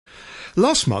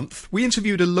Last month, we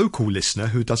interviewed a local listener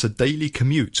who does a daily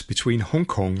commute between Hong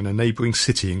Kong and a neighbouring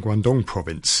city in Guangdong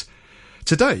province.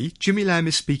 Today, Jimmy Lam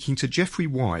is speaking to Jeffrey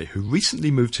Y, who recently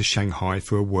moved to Shanghai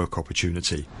for a work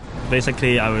opportunity.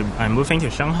 Basically, I'm moving to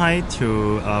Shanghai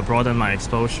to broaden my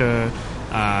exposure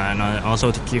and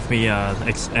also to give me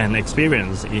an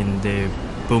experience in the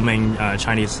booming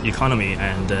Chinese economy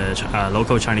and the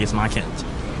local Chinese market.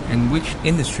 And which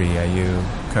industry are you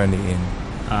currently in?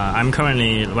 I'm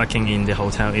currently working in the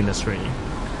hotel industry.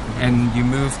 And you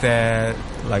moved there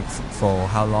for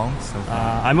how long so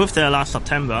far? I moved there last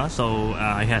September, so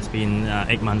it has been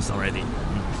 8 months already.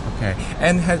 Okay.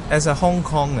 And as a Hong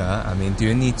Konger, do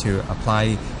you need to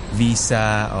apply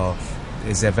visa, or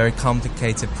is it a very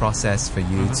complicated process for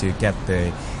you to get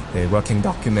the working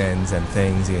documents and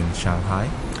things in Shanghai?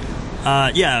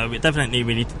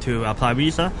 We need to apply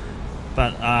visa.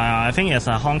 But I think as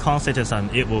a Hong Kong citizen,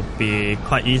 it will be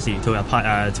quite easy to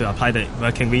apply the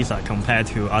working visa compared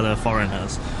to other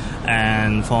foreigners.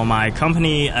 And for my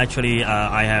company, actually,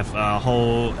 I have a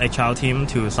whole HR team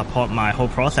to support my whole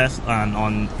process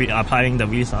on applying the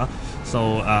visa.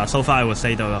 So far, I would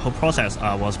say the whole process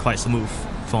was quite smooth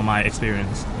for my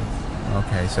experience.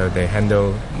 Okay, so they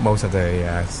handle most of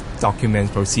the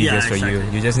documents, procedures for you.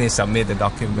 You just need to submit the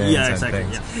documents and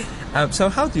things. Yeah. So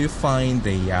how do you find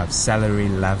the salary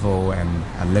level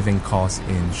and living costs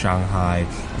in Shanghai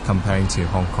comparing to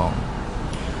Hong Kong?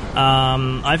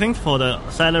 I think for the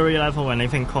salary level and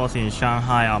living costs in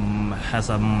Shanghai has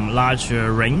a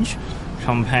larger range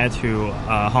compared to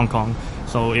Hong Kong.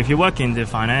 So if you work in the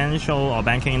financial or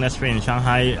banking industry in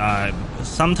Shanghai,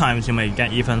 sometimes you may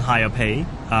get even higher pay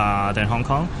than Hong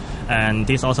Kong. And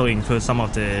this also includes some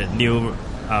of the new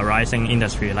rising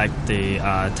industry like the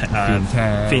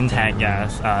fintech,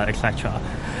 etc.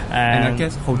 And I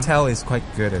guess hotel is quite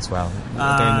good as well,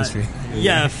 the industry.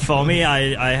 Yeah, for me,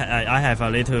 I have a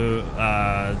little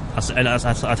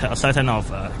a certain of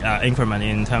increment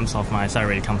in terms of my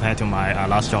salary compared to my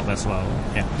last job as well.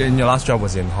 Yeah. And your last job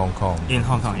was in Hong Kong. In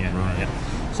Hong Kong, yeah. Right. Yeah.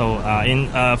 So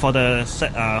for the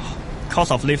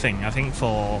cost of living, I think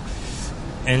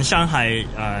in Shanghai,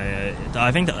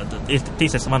 I think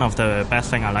this is one of the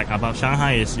best thing I like about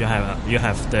Shanghai is you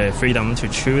have the freedom to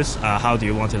choose how do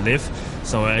you want to live.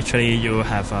 So actually, you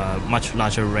have a much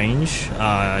larger range.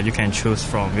 You can choose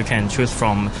from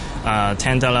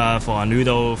 $10 for a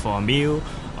noodle for a meal,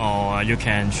 or you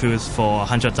can choose for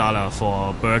 $100 for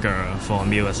a burger for a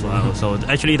meal as well. Mm-hmm. So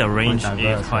actually, the range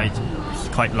is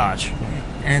quite large.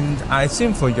 And I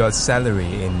assume for your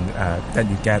salary that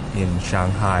you get in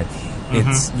Shanghai,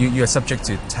 it's you're subject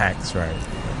to tax, right?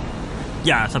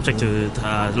 Yeah, subject to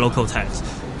local tax.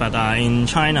 But in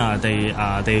China,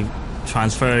 they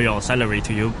transfer your salary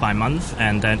to you by month,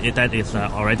 and then that is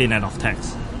already net of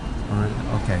tax.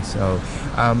 Okay, so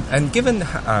and given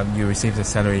you receive the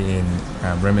salary in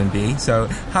renminbi, so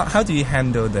how do you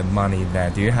handle the money there?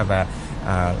 Do you have a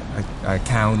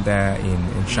account there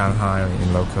in Shanghai or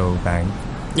in local bank?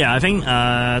 Yeah, I think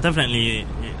definitely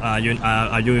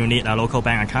you need a local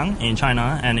bank account in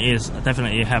China, and it is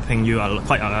definitely helping you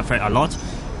quite a lot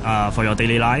for your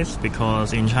daily life,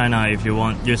 because in China, if you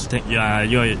want you're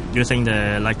using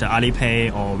the Alipay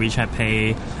or WeChat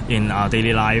Pay in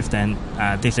daily life, then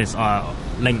this is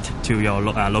linked to your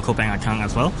local bank account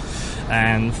as well.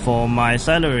 And for my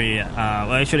salary,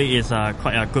 actually it's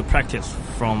quite a good practice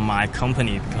from my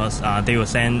company, because they will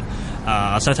send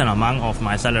a certain amount of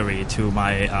my salary to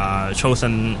my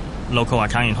chosen local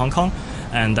account in Hong Kong,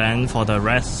 and then for the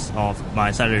rest of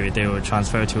my salary, they will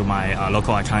transfer to my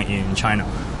local account in China.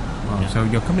 Yeah. So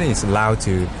your company is allowed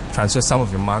to transfer some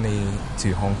of your money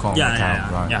to Hong Kong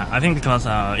account, right? Yeah, I think because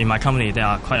in my company there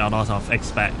are quite a lot of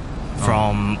expats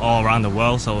from all around the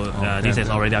world, so this is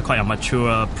already quite a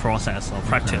mature process or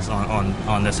practice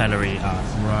on the salary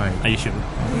issue.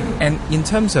 And in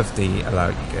terms of the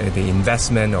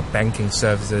investment or banking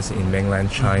services in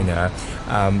mainland China,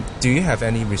 do you have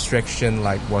any restriction,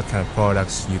 like what kind of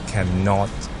products you cannot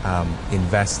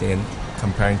invest in,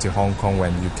 comparing to Hong Kong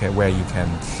where you can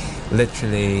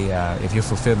literally, if you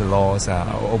fulfill the laws,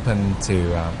 open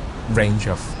to a range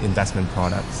of investment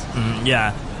products?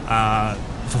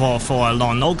 For a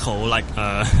non-local, like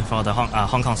for the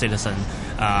Hong Kong citizen,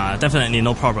 definitely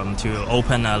no problem to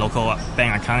open a local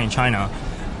bank account in China.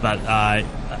 But I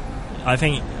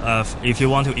think if you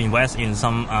want to invest in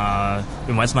some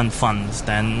investment funds,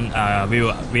 then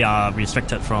we are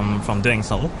restricted from doing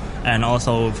so. And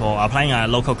also for applying a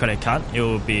local credit card, it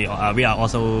will be we are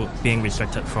also being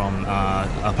restricted from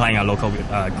applying a local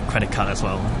credit card as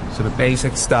well. So the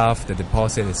basic stuff, the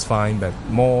deposit is fine, but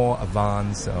more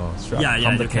advanced or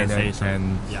complicated,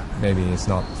 and maybe it's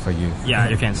not for you. Yeah,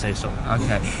 you can say so.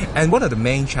 Okay. And what are the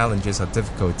main challenges or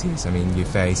difficulties, you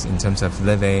face in terms of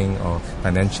living or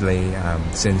financially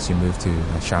since you moved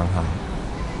to Shanghai?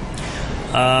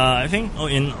 I think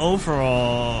in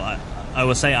overall, I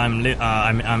would say I'm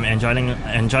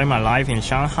enjoying my life in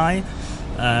Shanghai,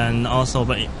 and also,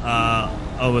 but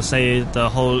I would say the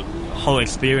whole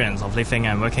experience of living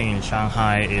and working in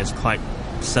Shanghai is quite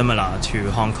similar to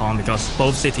Hong Kong, because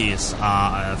both cities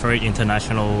are very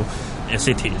international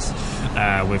cities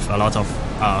with a lot of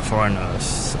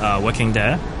foreigners working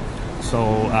there.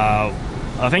 So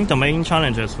I think the main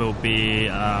challenges will be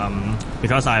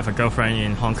because I have a girlfriend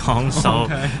in Hong Kong, so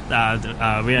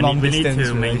we need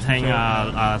to maintain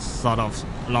a sort of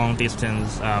long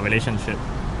distance relationship.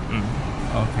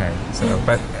 Okay, so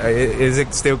but is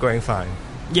it still going fine?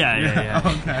 Yeah.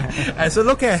 Okay. And so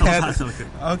looking ahead,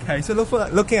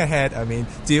 looking ahead,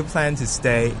 do you plan to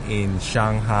stay in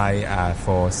Shanghai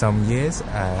for some years,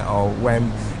 or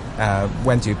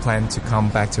when do you plan to come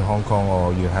back to Hong Kong,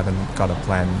 or you haven't got a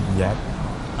plan yet?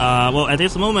 Well, at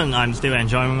this moment, I'm still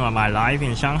enjoying my life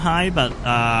in Shanghai, but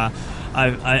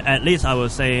at least I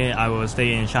would say I will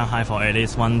stay in Shanghai for at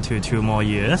least 1 to 2 more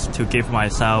years to give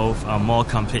myself a more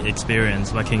complete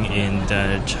experience working in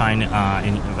China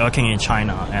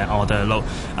or the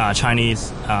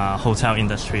Chinese hotel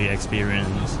industry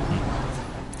experience.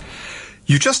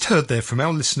 You just heard there from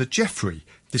our listener Jeffrey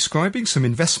describing some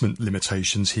investment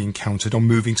limitations he encountered on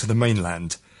moving to the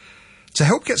mainland. To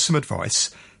help get some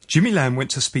advice, Jimmy Lam went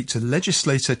to speak to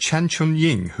legislator Chan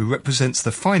Chun-ying, who represents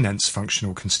the finance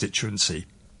functional constituency.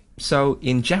 So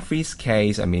in Jeffrey's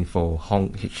case,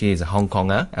 she is a Hong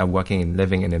Konger working and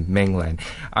living in the mainland.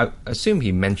 I assume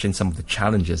he mentioned some of the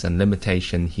challenges and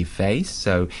limitations he faced.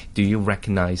 So do you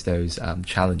recognize those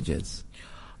challenges?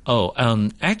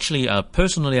 Actually,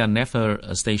 personally, I never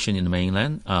stationed in the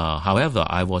mainland. However,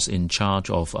 I was in charge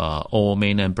of all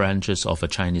mainland branches of a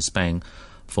Chinese bank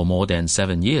for more than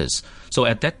 7 years. So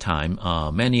at that time,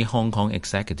 many Hong Kong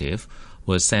executives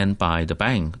were sent by the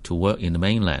bank to work in the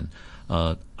mainland.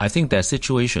 I think their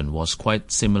situation was quite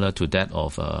similar to that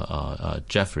of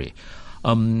Jeffrey.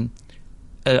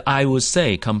 I would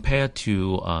say compared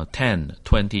to 10,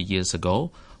 20 years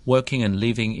ago, working and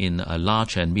living in a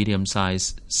large and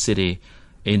medium-sized city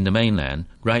in the mainland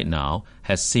right now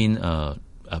has seen a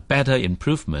better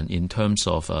improvement in terms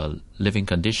of living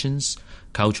conditions,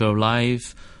 cultural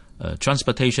life,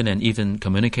 transportation, and even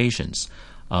communications.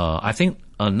 I think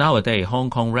nowadays Hong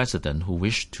Kong residents who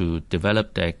wish to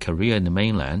develop their career in the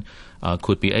mainland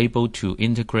could be able to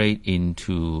integrate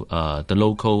into the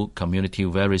local community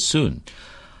very soon.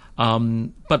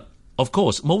 But of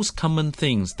course, most common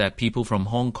things that people from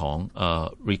Hong Kong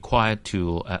require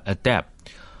to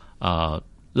adapt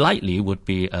likely would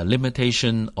be a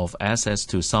limitation of access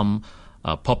to some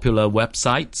popular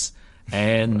websites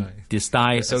and the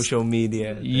style, social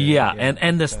media,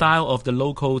 and the style of the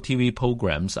local TV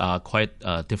programs are quite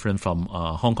different from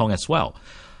Hong Kong as well.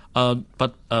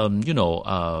 But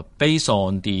based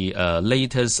on the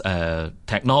latest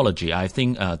technology, I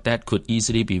think that could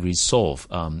easily be resolved.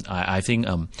 I think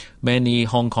many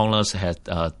Hong Kongers had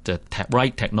the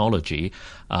right technology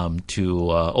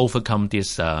to overcome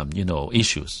these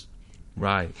issues.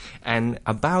 Right. And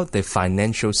about the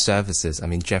financial services,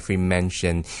 Jeffrey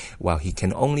mentioned, he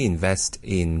can only invest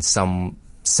in some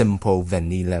simple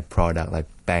vanilla product like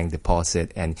bank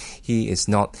deposit, and he is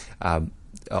not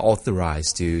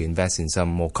authorized to invest in some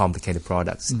more complicated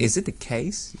products. Is it the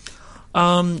case?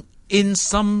 In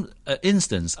some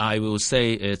instance, I will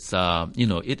say it's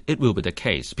it will be the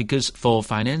case, because for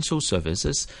financial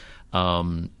services,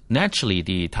 naturally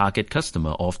the target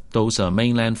customer of those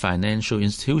mainland financial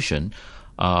institutions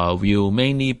will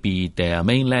mainly be their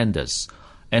mainlanders,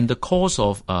 and the cost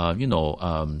of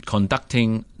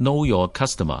conducting Know Your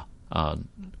Customer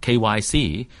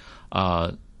KYC.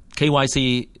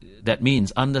 KYC, that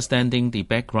means understanding the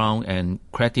background and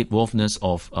creditworthiness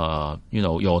of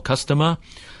your customer.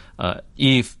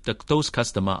 If those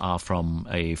customers are from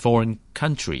foreign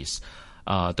countries,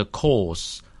 the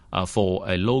cost for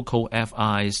a local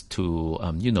FIs to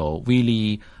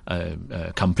really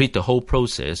complete the whole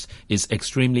process is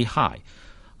extremely high.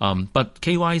 But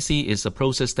KYC is a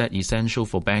process that is essential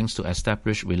for banks to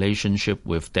establish relationship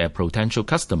with their potential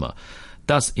customer.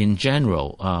 Thus, in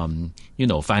general,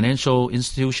 financial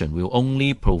institution will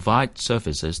only provide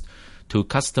services to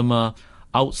customer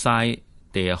outside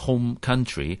their home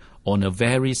country on a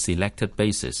very selected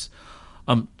basis.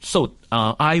 So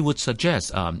I would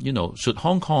suggest, should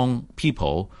Hong Kong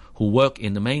people who work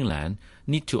in the mainland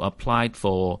need to apply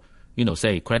for,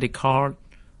 say, credit card,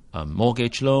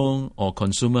 mortgage loan or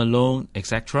consumer loan,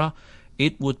 etc.,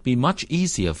 it would be much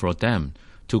easier for them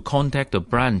to contact the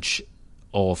branch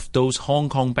of those Hong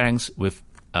Kong banks with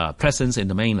presence in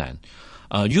the mainland.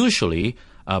 Usually,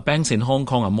 banks in Hong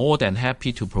Kong are more than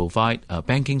happy to provide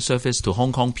banking service to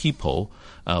Hong Kong people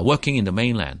working in the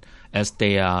mainland, as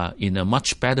they are in a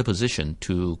much better position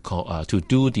to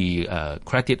do the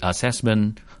credit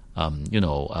assessment,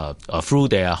 through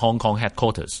their Hong Kong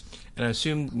headquarters. And I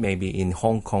assume maybe in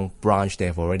Hong Kong branch they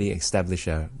have already established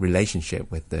a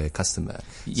relationship with the customer,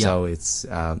 so it's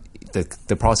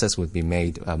the process would be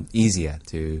made easier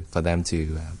for them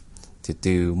to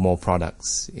do more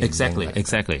products.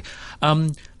 Exactly.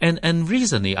 And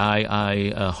recently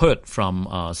I heard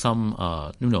from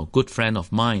some good friend of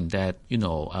mine that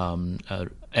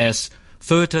as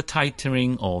further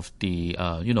tightening of the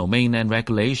mainland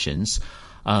regulations.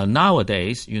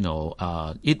 Nowadays,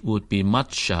 it would be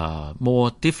much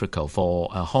more difficult for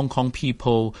Hong Kong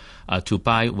people to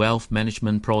buy wealth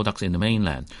management products in the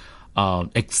mainland,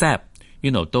 except,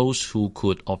 those who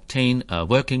could obtain a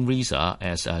working visa,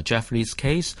 as Jeffrey's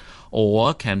case,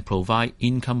 or can provide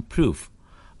income proof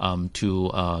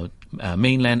to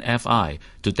mainland FI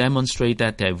to demonstrate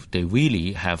that they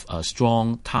really have a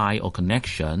strong tie or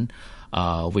connection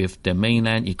with the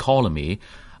mainland economy.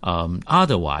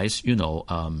 Otherwise,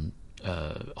 Hong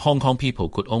Kong people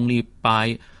could only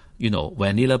buy,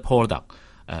 vanilla product.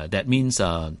 That means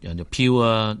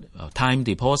pure time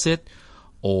deposit,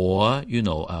 or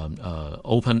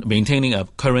maintaining a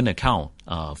current account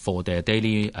for their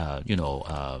daily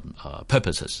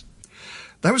purposes.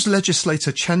 That was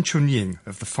legislator Chan Chun-ying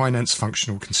of the Finance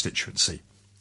Functional Constituency.